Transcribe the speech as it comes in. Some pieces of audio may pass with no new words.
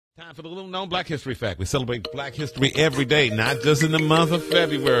Time for the little known Black History Fact. We celebrate Black history every day, not just in the month of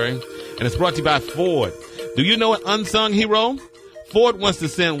February. And it's brought to you by Ford. Do you know an unsung hero? Ford wants to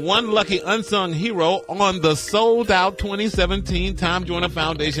send one lucky unsung hero on the sold-out 2017 Time Joiner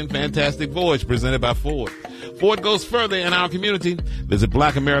Foundation Fantastic Voyage presented by Ford. Ford goes further in our community. Visit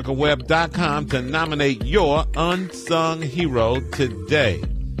blackamericaweb.com to nominate your unsung hero today.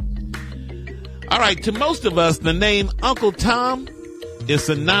 All right, to most of us, the name Uncle Tom is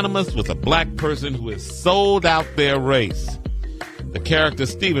synonymous with a black person who has sold out their race. The character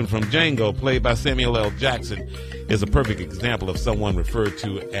Stephen from Django, played by Samuel L. Jackson, is a perfect example of someone referred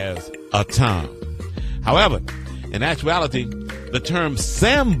to as a Tom. However, in actuality, the term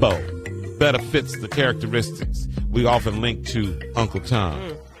Sambo better fits the characteristics we often link to Uncle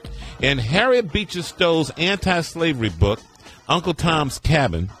Tom. In Harriet Beecher Stowe's anti-slavery book, Uncle Tom's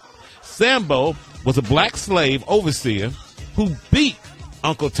Cabin, Sambo was a black slave overseer who beat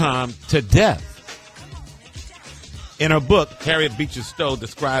Uncle Tom to death. In her book, Harriet Beecher Stowe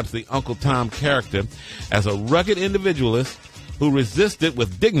describes the Uncle Tom character as a rugged individualist who resisted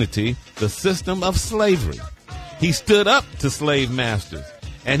with dignity the system of slavery. He stood up to slave masters,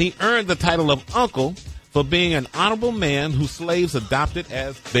 and he earned the title of uncle for being an honorable man who slaves adopted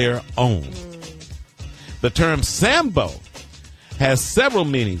as their own. The term Sambo has several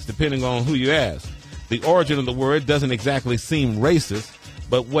meanings depending on who you ask. The origin of the word doesn't exactly seem racist,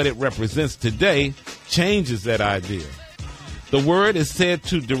 but what it represents today changes that idea. The word is said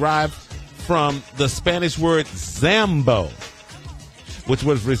to derive from the Spanish word Sambo, which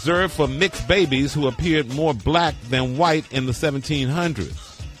was reserved for mixed babies who appeared more black than white in the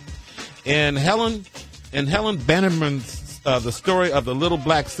 1700s. In Helen Bannerman's The Story of the Little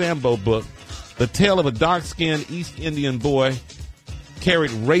Black Sambo book, the tale of a dark-skinned East Indian boy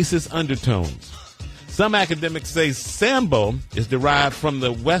carried racist undertones. Some academics say Sambo is derived from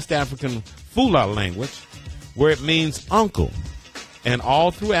the West African Fula language, where it means uncle. And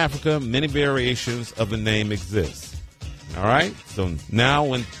all through Africa, many variations of the name exist. All right? So now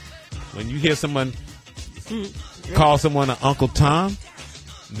when you hear someone call someone an Uncle Tom,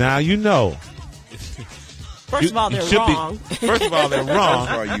 now you know. First of all, they're wrong. First of all, they're wrong.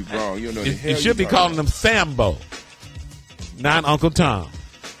 First of all, you wrong. You know You should be calling them Sambo, not Uncle Tom.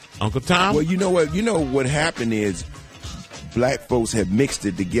 Uncle Tom? Well, you know what? You know what happened is black folks have mixed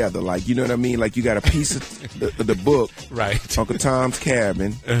it together. Like, you know what I mean? Like, you got a piece of the book, right? Uncle Tom's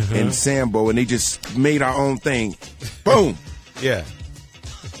Cabin and Sambo, and they just made our own thing. Boom. Yeah.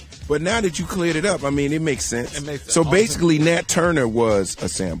 But now that you cleared it up, I mean, it makes sense. It makes so basically, Nat Turner was a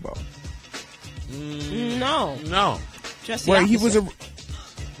Sambo. No. Just the Well, opposite. he was a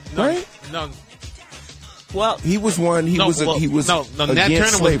right. No. Well, he was one. He was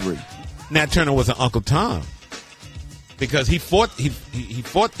against slavery. Nat Turner was an Uncle Tom because he fought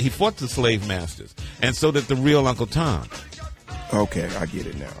the slave masters, and so did the real Uncle Tom. Okay, I get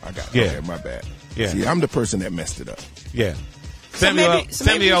it now. I got it. Yeah. Okay, my bad. Yeah. See, I'm the person that messed it up. Yeah. So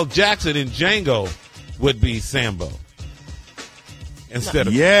Samuel L. Jackson in Django would be Sambo instead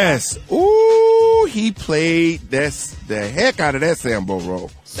of yes. Ooh, he played the heck out of that Sambo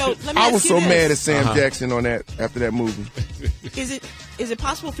role. So let me I ask was you so this. mad at Sam Jackson on that after that movie. Is it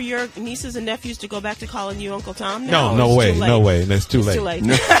possible for your nieces and nephews to go back to calling you Uncle Tom now? No way. That's too late. Too late.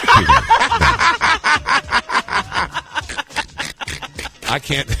 I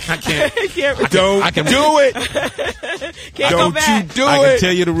can't. Don't I can do it. Can't Don't go back. you do I it. can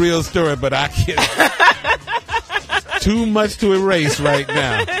tell you the real story, but I can't. Too much to erase right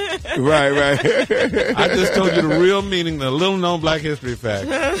now. Right. I just told you the real meaning, the little known Black History fact.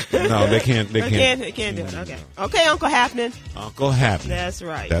 No, they can't. They can't do it. Okay, Uncle Happening. Uncle Happening. That's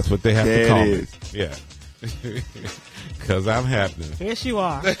right. That's what they have That to call is. me. Yeah. Because I'm happening. Yes, you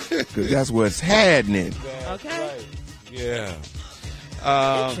are. Because that's what's happening. Okay. Right. Yeah.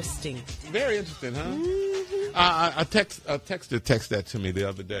 Interesting. Very interesting, huh? Mm-hmm. A texter texted that to me the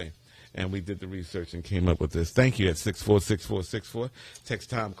other day, and we did the research and came up with this. Thank you at 646464,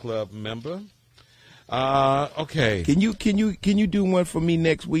 Text Time Club member. Okay. Can you do one for me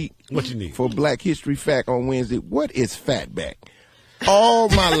next week? What you need? For Black History Fact on Wednesday. What is fatback? All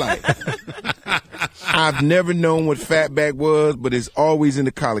my life, I've never known what fatback was, but it's always in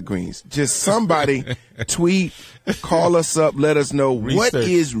the collard greens. Just somebody tweet, call us up, let us know what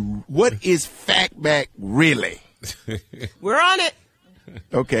is fatback really. We're on it.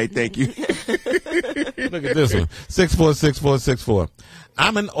 Okay, thank you. Look at this one. 646464.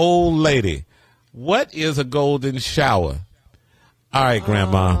 I'm an old lady. What is a golden shower? All right,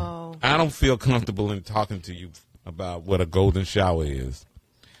 Grandma. I don't feel comfortable in talking to you about what a golden shower is.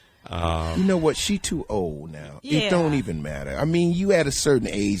 You know what? She too old now. Yeah. It don't even matter. I mean, you at a certain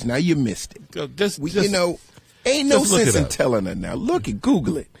age now. You missed it. You know, ain't no just look sense it in up. telling her now. Look it,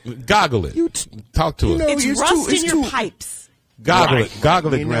 Google it. Goggle it. Talk to you her. know, It's rust in your pipes. Goggle Right. it.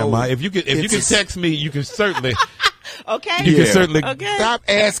 Goggle it, You Grandma. know, If you can text me, you can certainly. Okay. You can Yeah. certainly. Okay. Stop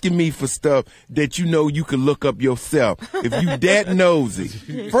asking me for stuff that you know you can look up yourself. If you that nosy,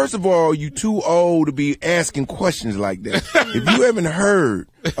 first of all, you too old to be asking questions like that. If you haven't heard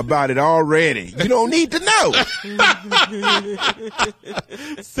about it already, you don't need to know.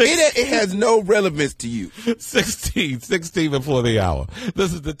 It has no relevance to you. 16 before the hour.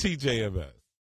 This is the TJMS.